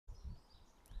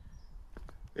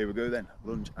Here we go then,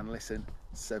 lunge and listen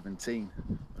 17.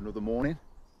 Another morning,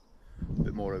 a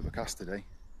bit more overcast today.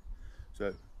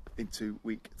 So into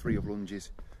week 3 of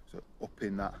lunges, so up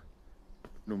in that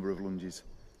number of lunges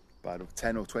by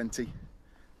 10 or 20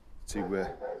 to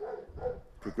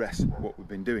progress what we've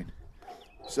been doing.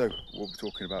 So what we're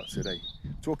talking about today,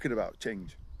 talking about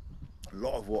change. A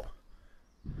lot of what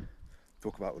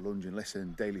talk about with lunge and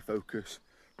listen, daily focus,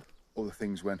 other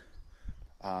things when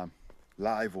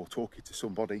live or talking to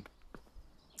somebody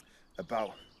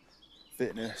about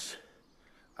fitness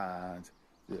and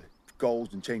the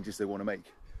goals and changes they want to make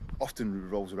often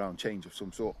revolves around change of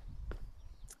some sort.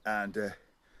 And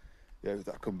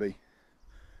that can be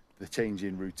the change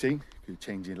in routine,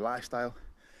 change in lifestyle,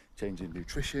 change in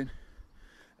nutrition,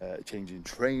 change in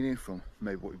training from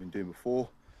maybe what you've been doing before,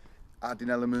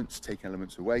 adding elements, taking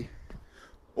elements away,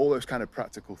 all those kind of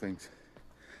practical things.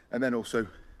 And then also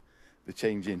the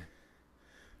change in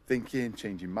thinking,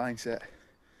 changing mindset,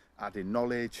 adding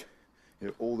knowledge,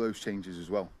 all those changes as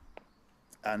well.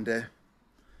 And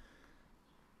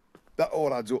that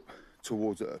all adds up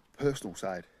towards a personal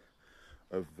side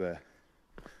of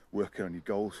working on your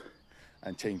goals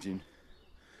and changing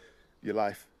your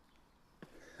life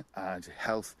and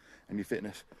health and your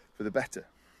fitness for the better.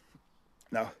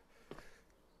 Now,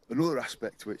 another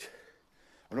aspect which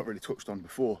I've not really touched on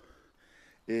before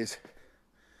is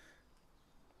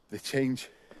the change,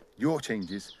 your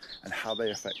changes and how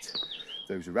they affect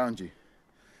those around you.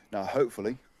 Now,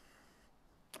 hopefully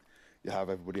you have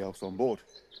everybody else on board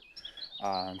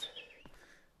and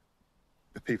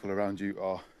the people around you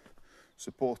are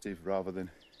supportive rather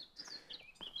than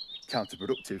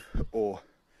counterproductive or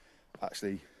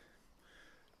actually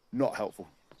not helpful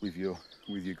with your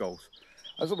goals.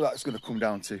 And some of that's going to come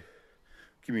down to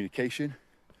communication,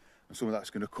 and some of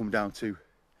that's going to come down to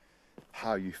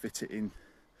how you fit it in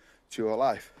to your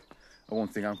life. And one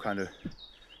thing I'm kind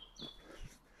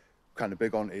of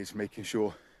big on is making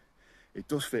sure it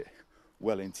does fit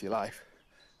well into your life,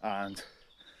 and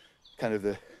kind of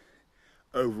the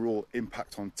overall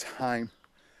impact on time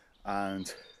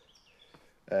and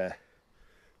the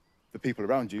people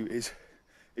around you is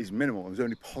minimal. There's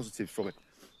only positives from it.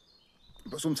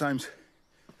 But sometimes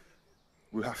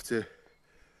we have to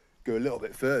go a little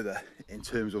bit further in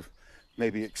terms of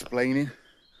maybe explaining,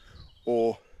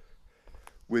 or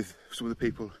with some of the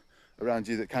people around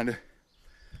you that kind of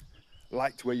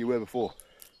liked where you were before.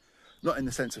 Not in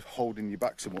the sense of holding you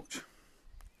back so much,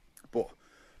 but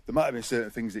there might have been certain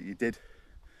things that you did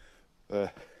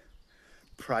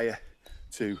prior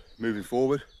to moving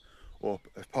forward, or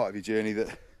as part of your journey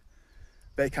that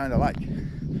they kind of like.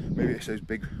 Maybe it's those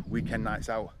big weekend nights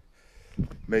out.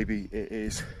 Maybe it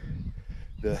is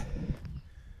the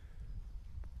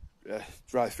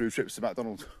drive-through trips to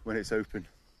McDonald's when it's open.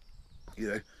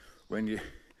 When you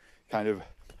kind of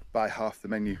buy half the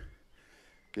menu.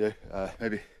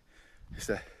 Maybe it's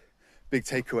the big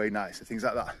takeaway nights and things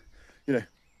like that.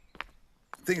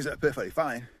 Things that are perfectly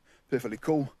fine, perfectly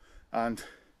cool, and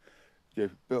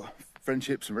built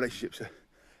friendships and relationships are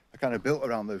kind of built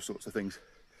around those sorts of things.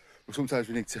 But sometimes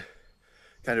we need to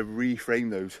kind of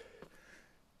reframe those.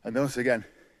 And once again,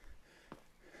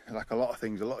 like a lot of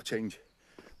things, a lot of change,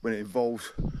 when it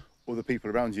involves other people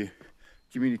around you,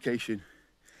 communication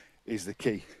is the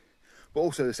key. But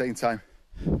also at the same time,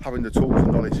 having the tools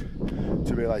and knowledge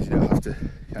to realise you don't have to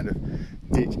kind of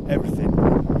ditch everything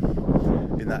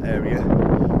in that area,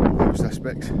 those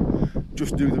aspects,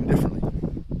 just do them differently.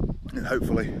 And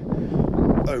hopefully,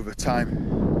 over time,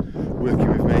 working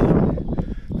with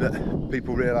me, that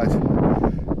people realise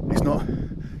it's not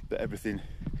that everything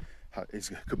is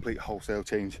a complete wholesale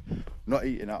change. Not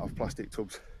eating out of plastic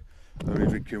tubs, only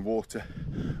drinking water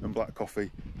and black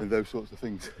coffee and those sorts of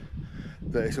things.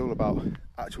 That it's all about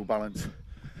actual balance.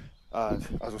 And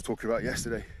as I was talking about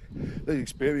yesterday, those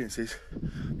experiences,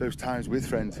 those times with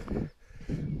friends,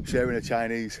 sharing a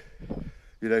Chinese,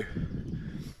 going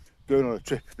on a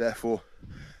trip, therefore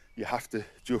you have to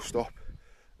just stop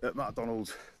at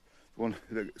McDonald's. One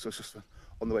that's just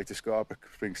on the way to Scarborough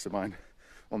springs to mind,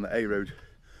 on the A road,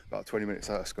 about 20 minutes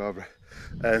out of Scarborough.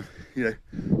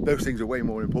 Those things are way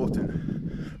more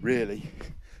important, really,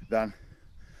 than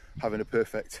having a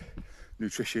perfect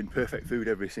nutrition, perfect food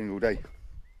every single day.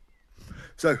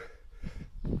 So,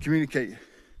 communicate,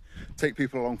 take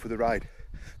people along for the ride.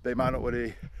 They might not want to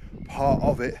be part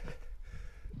of it,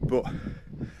 but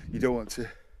you don't want to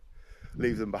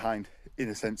leave them behind, in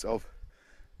a sense of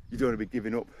you don't want to be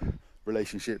giving up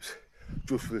relationships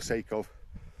just for the sake of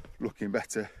looking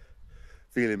better,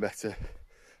 feeling better,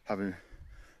 having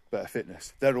better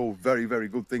fitness. They're all very, very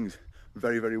good things,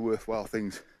 very, very worthwhile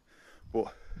things,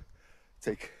 but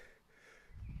take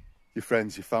your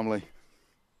friends, your family,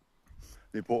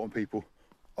 the important people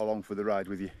along for the ride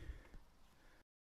with you.